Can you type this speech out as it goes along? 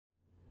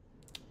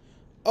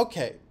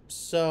Okay,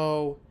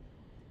 so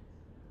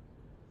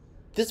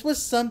this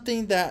was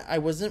something that I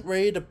wasn't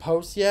ready to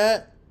post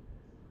yet,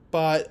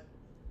 but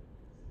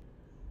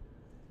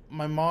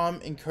my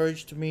mom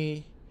encouraged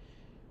me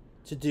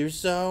to do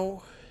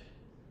so,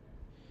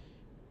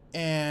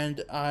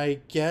 and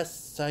I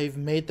guess I've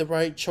made the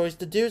right choice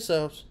to do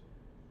so.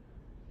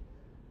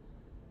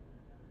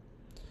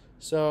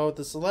 So,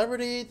 the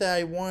celebrity that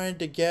I wanted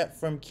to get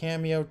from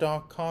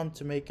Cameo.com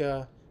to make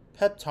a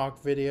pep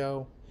talk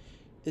video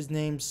is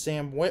named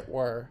Sam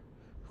Witwer,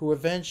 who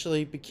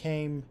eventually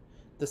became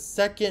the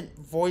second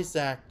voice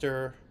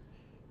actor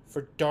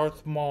for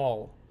Darth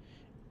Maul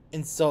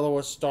in Solo: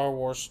 A Star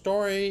Wars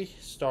Story,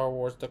 Star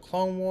Wars The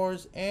Clone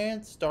Wars,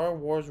 and Star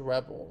Wars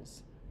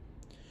Rebels.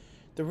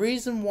 The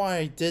reason why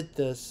I did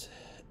this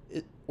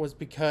was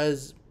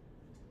because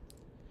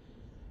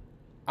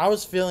I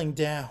was feeling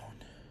down.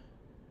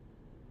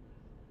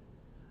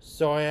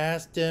 So I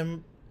asked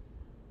him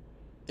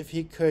if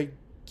he could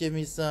give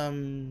me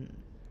some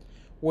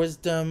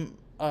wisdom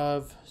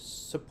of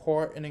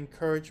support and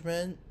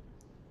encouragement.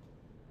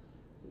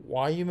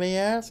 Why, you may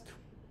ask?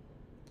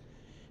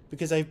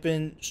 Because I've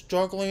been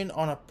struggling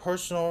on a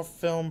personal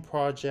film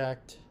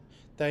project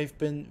that I've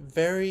been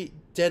very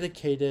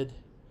dedicated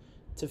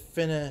to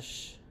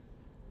finish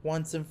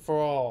once and for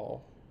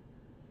all.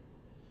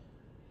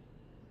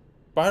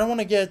 But I don't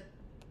want to get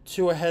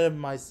too ahead of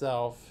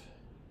myself.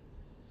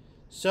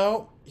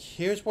 So,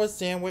 here's what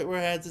Sam Witwer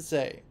had to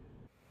say.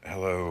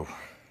 Hello,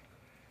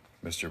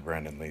 Mr.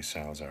 Brandon Lee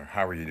Salazar.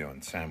 How are you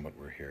doing? Sam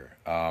Witwer here.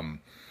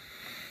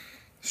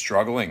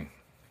 Struggling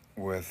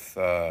with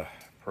a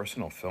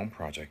personal film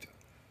project.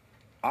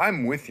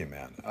 I'm with you,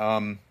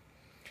 man.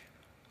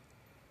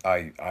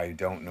 I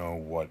don't know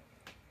what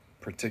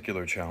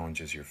particular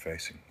challenges you're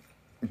facing,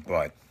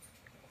 but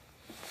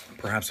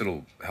perhaps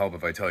it'll help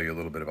if I tell you a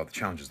little bit about the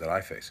challenges that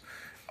I face.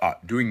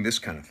 Doing this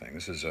kind of thing,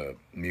 this is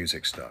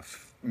music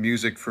stuff.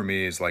 Music for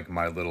me is like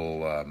my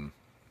little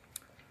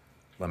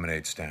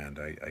lemonade stand.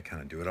 I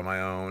kind of do it on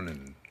my own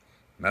and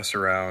mess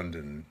around,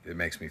 and it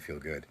makes me feel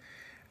good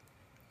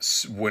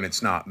when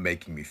it's not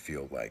making me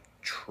feel like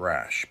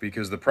trash.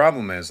 Because the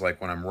problem is, like,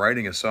 when I'm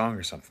writing a song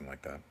or something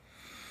like that,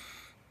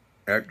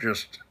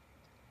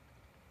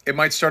 it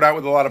might start out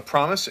with a lot of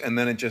promise, and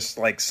then it just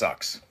like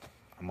sucks.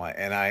 I'm like,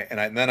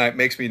 and then it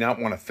makes me not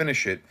want to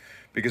finish it,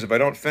 because if I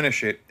don't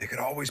finish it, it could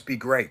always be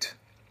great.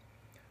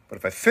 But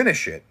if I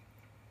finish it,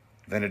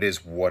 then it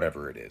is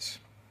whatever it is.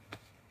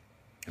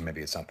 And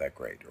maybe it's not that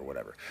great or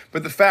whatever.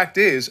 But the fact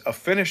is, a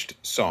finished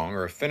song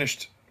or a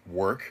finished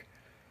work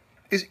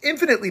is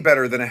infinitely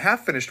better than a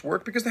half-finished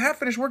work, because the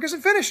half-finished work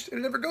isn't finished. It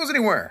never goes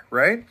anywhere,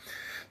 right?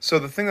 So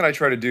the thing that I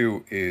try to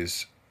do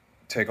is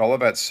take all of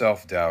that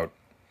self-doubt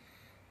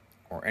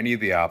or any of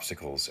the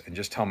obstacles and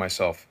just tell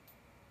myself,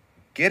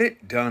 get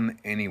it done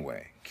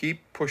anyway.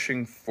 Keep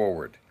pushing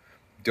forward.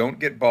 Don't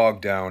get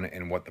bogged down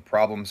in what the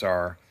problems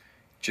are.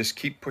 Just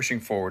keep pushing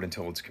forward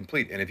until it's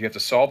complete. And if you have to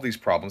solve these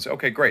problems,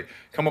 okay, great.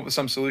 Come up with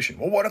some solution.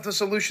 Well, what if the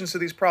solutions to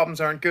these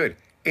problems aren't good?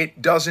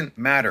 It doesn't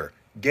matter.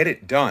 Get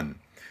it done.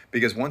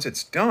 Because once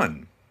it's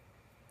done,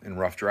 in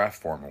rough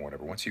draft form or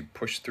whatever, once you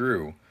push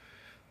through,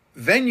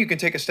 then you can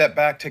take a step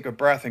back, take a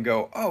breath, and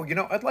go, oh,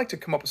 I'd like to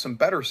come up with some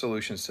better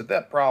solutions to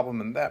that problem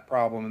and that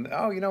problem. And,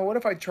 oh, what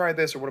if I try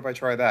this or what if I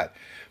try that?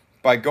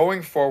 By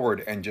going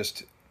forward and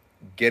just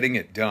getting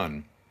it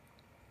done,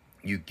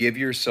 you give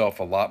yourself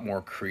a lot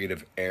more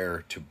creative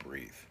air to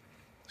breathe.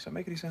 Does that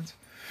make any sense?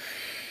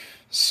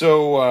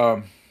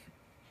 So,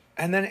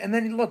 and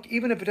then look,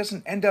 even if it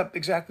doesn't end up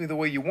exactly the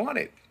way you want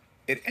it,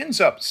 it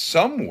ends up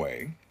some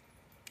way,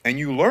 and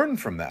you learn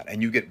from that,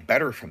 and you get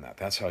better from that.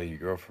 That's how you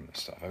grow from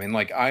this stuff. I mean,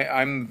 like,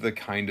 I'm the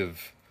kind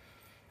of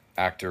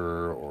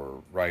actor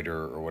or writer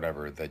or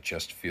whatever that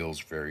just feels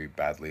very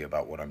badly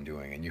about what I'm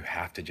doing, and you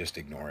have to just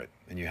ignore it,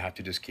 and you have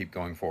to just keep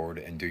going forward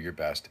and do your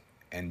best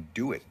and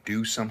do it.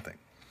 Do something.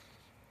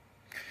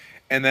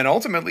 And then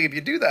ultimately, if you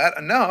do that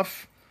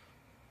enough,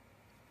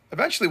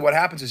 eventually what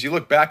happens is you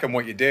look back on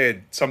what you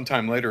did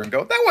sometime later and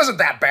go, that wasn't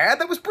that bad.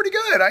 That was pretty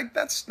good.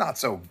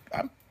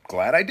 I'm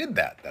glad I did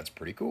that. That's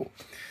pretty cool.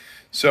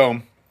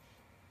 So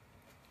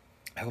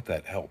I hope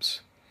that helps.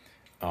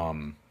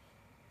 I'll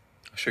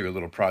show you a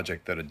little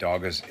project that a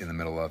dog is in the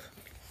middle of.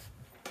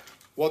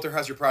 Walter,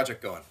 how's your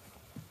project going?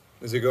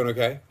 Is it going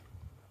okay?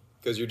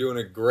 Because you're doing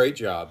a great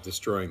job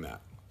destroying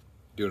that.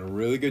 Doing a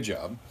really good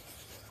job.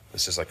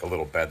 This is like a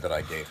little bed that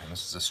I gave him.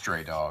 This is a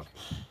stray dog,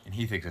 and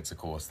he thinks it's the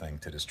coolest thing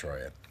to destroy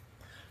it.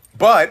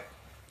 But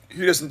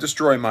he doesn't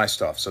destroy my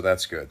stuff, so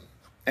that's good.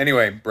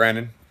 Anyway,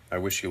 Brandon, I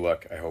wish you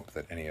luck. I hope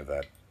that any of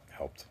that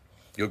helped.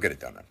 You'll get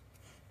it done then.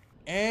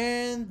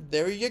 And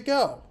there you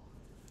go.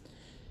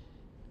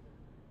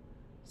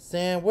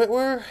 Sam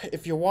Witwer,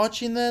 if you're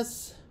watching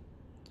this,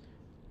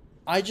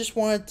 I just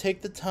want to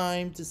take the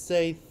time to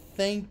say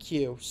thank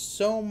you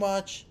so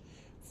much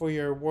for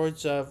your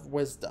words of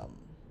wisdom.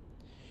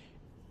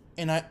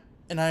 And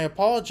I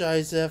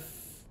apologize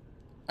if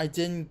I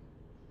didn't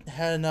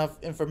have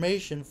enough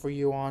information for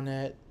you on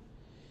it.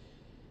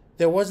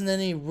 There wasn't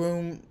any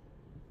room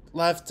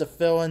left to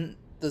fill in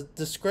the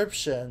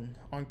description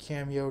on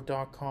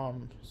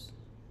Cameo.com.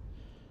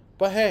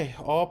 But hey,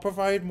 I'll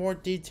provide more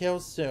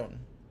details soon.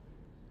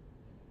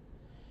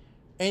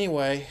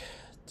 Anyway,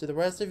 to the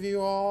rest of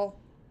you all,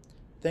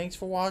 thanks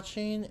for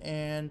watching,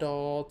 and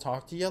I'll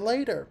talk to you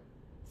later.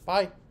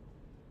 Bye.